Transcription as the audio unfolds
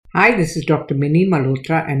Hi, this is Dr. Mini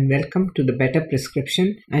Malhotra, and welcome to the Better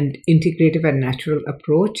Prescription and Integrative and Natural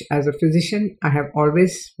Approach. As a physician, I have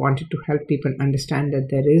always wanted to help people understand that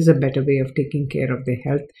there is a better way of taking care of their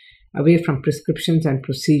health away from prescriptions and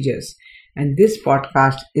procedures. And this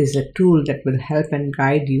podcast is a tool that will help and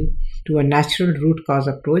guide you to a natural root cause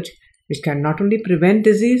approach, which can not only prevent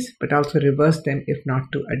disease but also reverse them if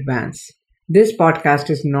not to advance. This podcast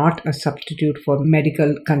is not a substitute for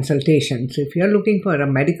medical consultation. So if you're looking for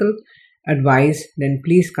a medical advice, then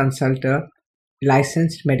please consult a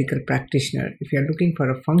licensed medical practitioner. If you're looking for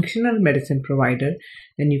a functional medicine provider,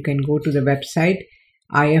 then you can go to the website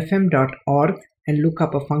ifm.org and look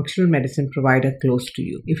up a functional medicine provider close to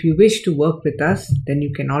you. If you wish to work with us, then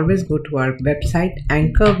you can always go to our website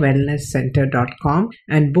anchorwellnesscenter.com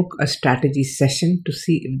and book a strategy session to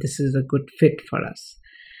see if this is a good fit for us.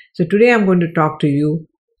 So today I'm going to talk to you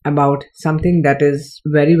about something that is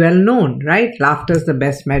very well known, right? Laughter is the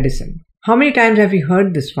best medicine. How many times have you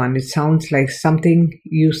heard this one? It sounds like something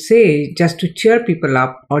you say just to cheer people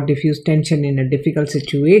up or diffuse tension in a difficult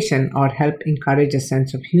situation or help encourage a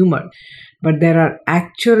sense of humor. But there are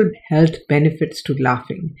actual health benefits to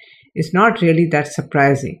laughing. It's not really that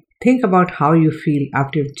surprising. Think about how you feel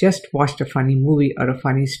after you've just watched a funny movie or a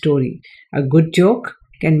funny story. A good joke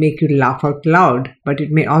can make you laugh out loud, but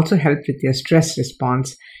it may also help with your stress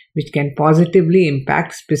response, which can positively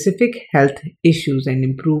impact specific health issues and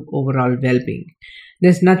improve overall well-being.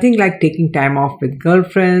 There's nothing like taking time off with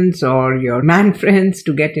girlfriends or your man friends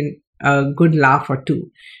to get in a good laugh or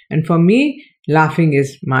two. And for me, laughing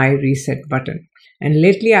is my reset button. And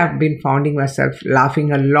lately I've been finding myself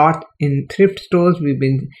laughing a lot in thrift stores. We've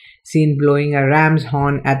been seen blowing a ram's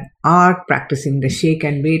horn at art, practicing the shake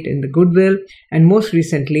and wait in the Goodwill. And most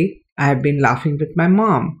recently, I have been laughing with my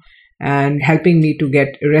mom and helping me to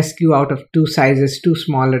get a rescue out of 2 sizes too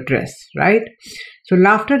small a dress, right? So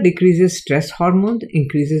laughter decreases stress hormones,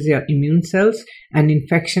 increases your immune cells and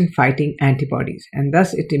infection fighting antibodies. And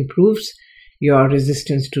thus it improves your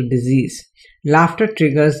resistance to disease. Laughter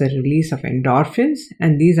triggers the release of endorphins,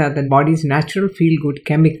 and these are the body's natural feel-good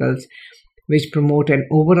chemicals which promote an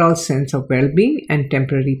overall sense of well-being and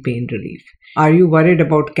temporary pain relief. Are you worried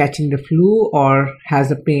about catching the flu, or has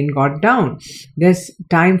the pain got down? There's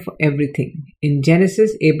time for everything. In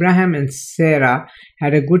Genesis, Abraham and Sarah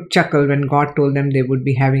had a good chuckle when God told them they would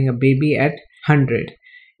be having a baby at 100.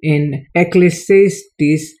 In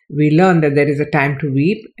Ecclesiastes, we learn that there is a time to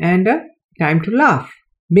weep and a time to laugh.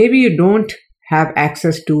 Maybe you don't have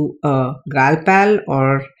access to a gal pal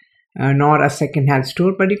or nor a second-hand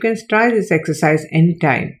store, but you can try this exercise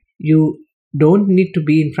anytime. You don't need to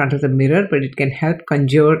be in front of the mirror, but it can help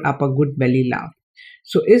conjure up a good belly laugh.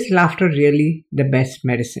 So is laughter really the best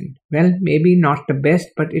medicine? Well, maybe not the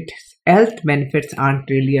best, but its health benefits aren't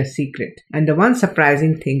really a secret. And the one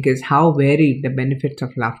surprising thing is how varied the benefits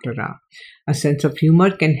of laughter are. A sense of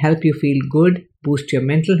humor can help you feel good, boost your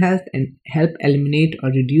mental health, and help eliminate or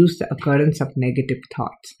reduce the occurrence of negative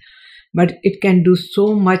thoughts. But it can do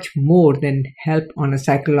so much more than help on a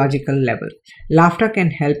psychological level. Laughter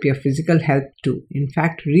can help your physical health too. In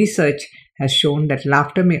fact, research has shown that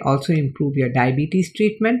laughter may also improve your diabetes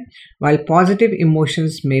treatment, while positive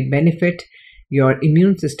emotions may benefit your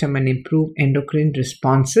immune system and improve endocrine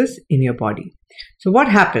responses in your body. So what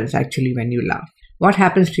happens actually when you laugh? What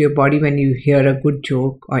happens to your body when you hear a good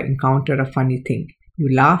joke or encounter a funny thing? You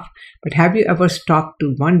laugh, but have you ever stopped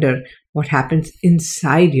to wonder what happens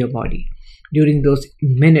inside your body during those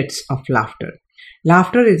minutes of laughter?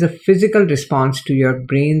 Laughter is a physical response to your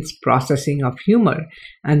brain's processing of humor,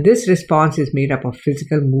 and this response is made up of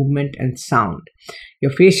physical movement and sound.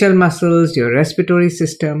 Your facial muscles, your respiratory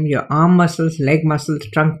system, your arm muscles, leg muscles,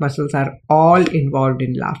 trunk muscles are all involved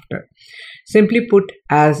in laughter. Simply put,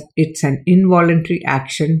 as it's an involuntary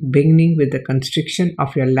action beginning with the constriction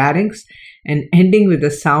of your larynx and ending with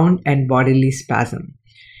a sound and bodily spasm.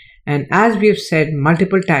 And as we have said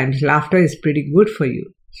multiple times, laughter is pretty good for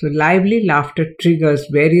you. So lively laughter triggers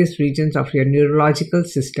various regions of your neurological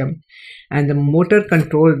system, and the motor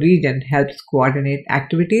control region helps coordinate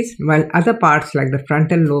activities, while other parts like the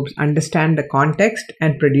frontal lobes understand the context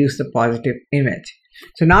and produce the positive image.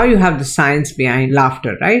 So now you have the science behind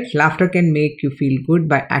laughter, right? Laughter can make you feel good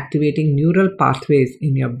by activating neural pathways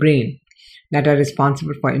in your brain that are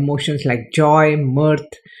responsible for emotions like joy, mirth,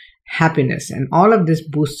 happiness, and all of this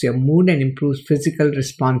boosts your mood and improves physical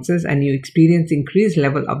responses, and you experience increased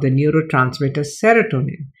level of the neurotransmitter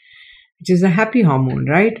serotonin, which is a happy hormone,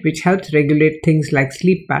 right, which helps regulate things like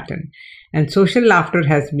sleep pattern. And social laughter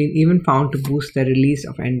has been even found to boost the release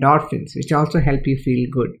of endorphins, which also help you feel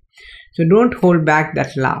good. So don't hold back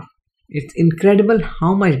that laugh. It's incredible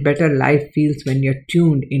how much better life feels when you're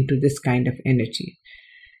tuned into this kind of energy.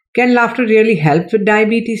 Can laughter really help with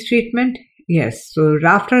diabetes treatment? Yes, so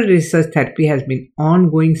laughter research therapy has been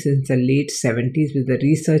ongoing since the late 70s with the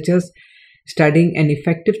researchers studying an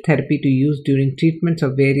effective therapy to use during treatments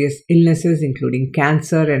of various illnesses including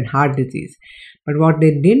cancer and heart disease. But what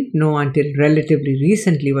they didn't know until relatively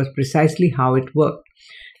recently was precisely how it worked.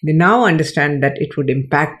 They now understand that it would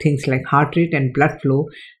impact things like heart rate and blood flow,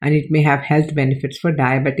 and it may have health benefits for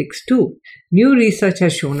diabetics too. New research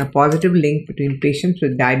has shown a positive link between patients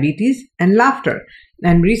with diabetes and laughter,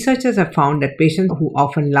 and researchers have found that patients who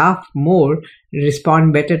often laugh more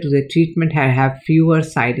respond better to the treatment and have fewer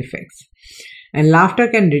side effects. And laughter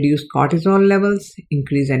can reduce cortisol levels,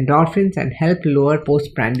 increase endorphins, and help lower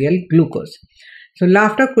postprandial glucose. So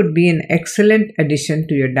laughter could be an excellent addition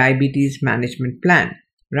to your diabetes management plan,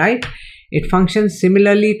 right? It functions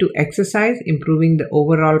similarly to exercise, improving the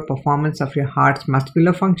overall performance of your heart's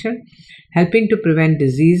muscular function, helping to prevent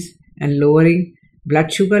disease and lowering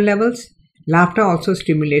blood sugar levels. Laughter also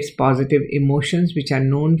stimulates positive emotions, which are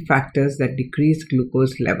known factors that decrease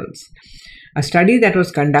glucose levels. A study that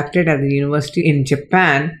was conducted at the university in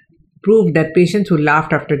Japan proved that patients who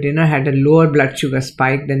laughed after dinner had a lower blood sugar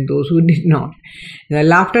spike than those who did not. The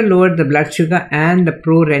laughter lowered the blood sugar and the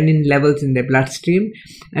prorenin levels in their bloodstream,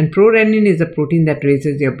 and prorenin is a protein that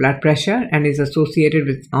raises your blood pressure and is associated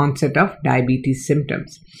with onset of diabetes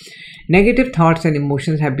symptoms. Negative thoughts and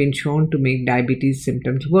emotions have been shown to make diabetes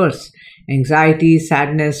symptoms worse. Anxiety,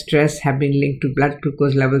 sadness, stress have been linked to blood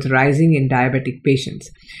glucose levels rising in diabetic patients.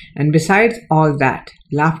 And besides all that,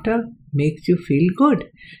 laughter makes you feel good.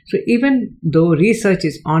 So even though research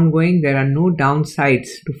is ongoing, there are no downsides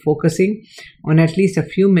to focusing on at least a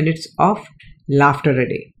few minutes of laughter a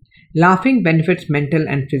day. Laughing benefits mental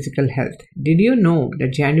and physical health. Did you know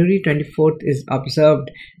that January 24th is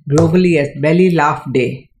observed globally as Belly Laugh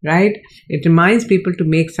Day, right? It reminds people to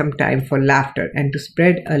make some time for laughter and to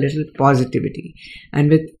spread a little positivity. And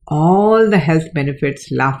with all the health benefits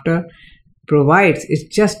laughter provides,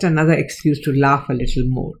 it's just another excuse to laugh a little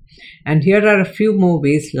more. And here are a few more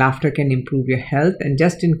ways laughter can improve your health, and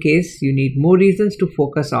just in case you need more reasons to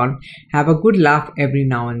focus on, have a good laugh every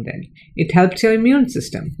now and then. It helps your immune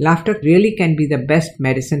system. Laughter really can be the best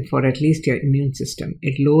medicine for at least your immune system.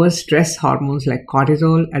 It lowers stress hormones like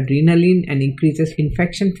cortisol, adrenaline, and increases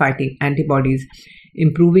infection-fighting antibodies,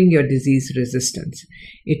 improving your disease resistance.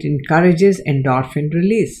 It encourages endorphin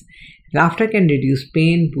release. Laughter can reduce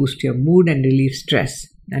pain, boost your mood, and relieve stress.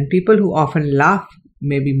 And people who often laugh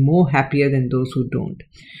may be more happier than those who don't.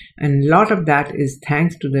 And a lot of that is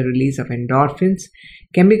thanks to the release of endorphins,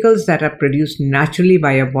 chemicals that are produced naturally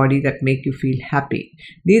by your body that make you feel happy.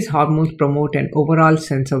 These hormones promote an overall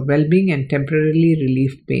sense of well-being and temporarily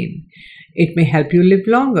relieve pain. It may help you live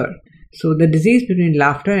longer. So the disease between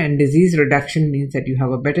laughter and disease reduction means that you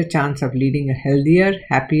have a better chance of leading a healthier,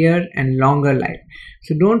 happier, and longer life.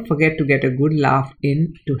 So don't forget to get a good laugh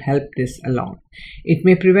in to help this along. It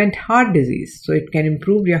may prevent heart disease. So it can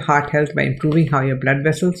improve your heart health by improving how your blood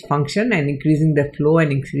vessels function and increasing the flow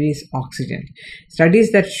and increase oxygen.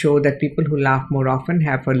 Studies that show that people who laugh more often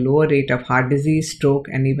have a lower rate of heart disease, stroke,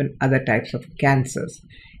 and even other types of cancers.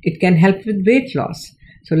 It can help with weight loss.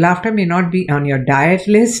 So laughter may not be on your diet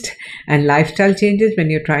list and lifestyle changes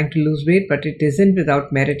when you're trying to lose weight, but it isn't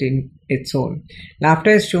without merit in its own.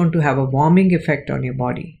 Laughter is shown to have a warming effect on your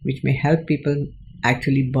body, which may help people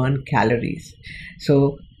actually burn calories.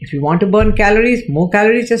 So if you want to burn calories, more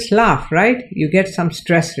calories, just laugh, right? You get some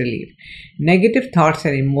stress relief. Negative thoughts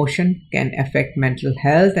and emotion can affect mental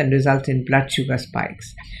health and result in blood sugar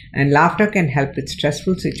spikes. And laughter can help with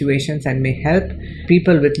stressful situations and may help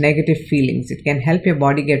people with negative feelings. It can help your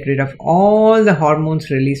body get rid of all the hormones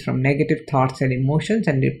released from negative thoughts and emotions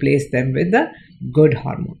and replace them with the good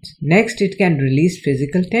hormones. Next, it can release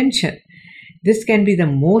physical tension. This can be the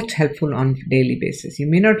most helpful on a daily basis. You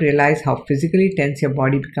may not realize how physically tense your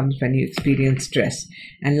body becomes when you experience stress.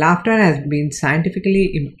 And laughter has been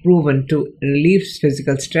scientifically proven to relieve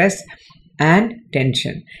physical stress and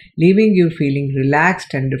tension, leaving you feeling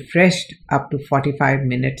relaxed and refreshed up to 45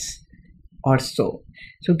 minutes or so.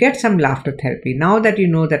 So get some laughter therapy. Now that you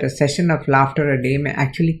know that a session of laughter a day may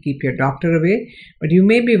actually keep your doctor away, but you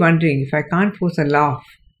may be wondering, if I can't force a laugh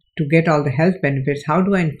to get all the health benefits, how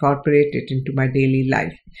do I incorporate it into my daily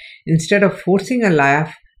life? Instead of forcing a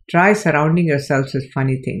laugh, try surrounding yourselves with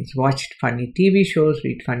funny things. Watch funny TV shows,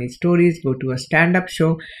 read funny stories, go to a stand-up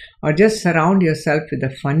show, or just surround yourself with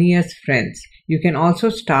the funniest friends. You can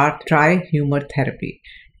also try humor therapy.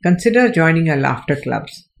 Consider joining a laughter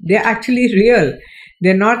clubs. They're actually real.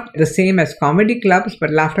 They're not the same as comedy clubs, but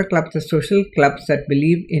laughter clubs are social clubs that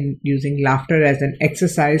believe in using laughter as an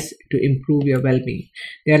exercise to improve your well-being.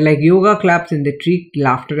 They are like yoga clubs and they treat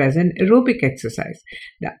laughter as an aerobic exercise.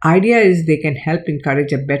 The idea is they can help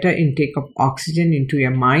encourage a better intake of oxygen into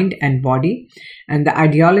your mind and body. And the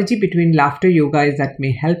ideology between laughter yoga is that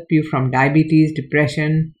may help you from diabetes,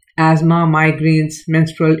 depression, asthma, migraines,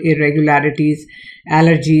 menstrual irregularities,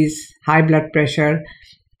 allergies, high blood pressure,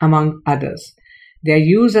 among others. They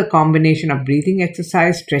use a combination of breathing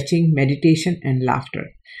exercise, stretching, meditation, and laughter.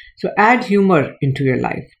 So add humor into your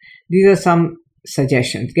life. These are some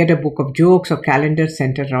suggestions. Get a book of jokes or calendar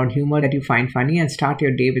centered around humor that you find funny and start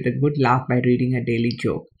your day with a good laugh by reading a daily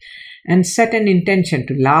joke. And set an intention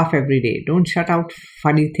to laugh every day. Don't shut out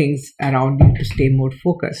funny things around you to stay more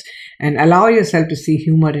focused. And allow yourself to see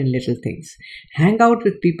humor in little things. Hang out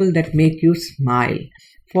with people that make you smile.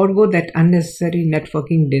 Forgo that unnecessary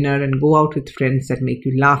networking dinner and go out with friends that make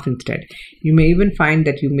you laugh instead. You may even find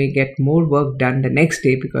that you may get more work done the next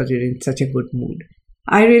day because you're in such a good mood.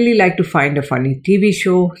 I really like to find a funny TV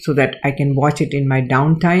show so that I can watch it in my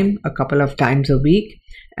downtime a couple of times a week.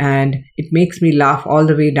 And it makes me laugh all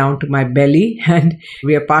the way down to my belly. And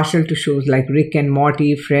we are partial to shows like Rick and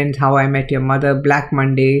Morty, Friends, How I Met Your Mother, Black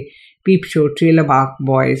Monday, Peep Show, Trailer Park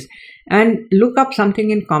Boys. And look up something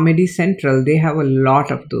in Comedy Central. They have a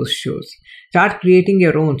lot of those shows. Start creating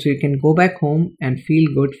your own so you can go back home and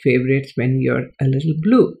feel good favorites when you're a little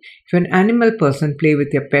blue. If you're an animal person, play with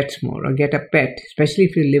your pets more or get a pet. Especially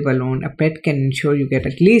if you live alone, a pet can ensure you get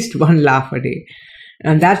at least one laugh a day.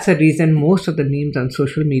 And that's the reason most of the memes on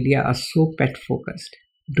social media are so pet focused.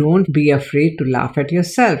 Don't be afraid to laugh at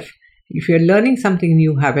yourself. If you're learning something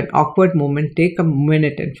new, have an awkward moment, take a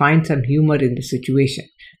minute and find some humor in the situation.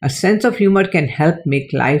 A sense of humor can help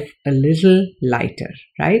make life a little lighter,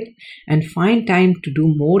 right? And find time to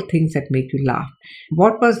do more things that make you laugh.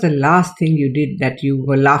 What was the last thing you did that you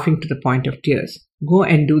were laughing to the point of tears? Go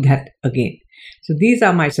and do that again. So these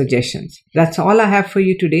are my suggestions. That's all I have for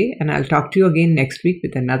you today, and I'll talk to you again next week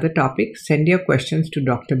with another topic. Send your questions to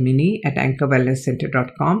Dr. Mini at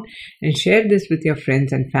anchorwellnesscenter.com and share this with your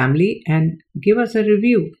friends and family and give us a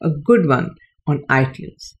review, a good one, on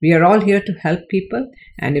iTunes. We are all here to help people,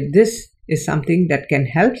 and if this is something that can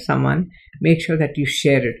help someone, make sure that you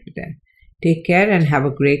share it with them. Take care and have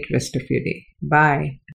a great rest of your day. Bye.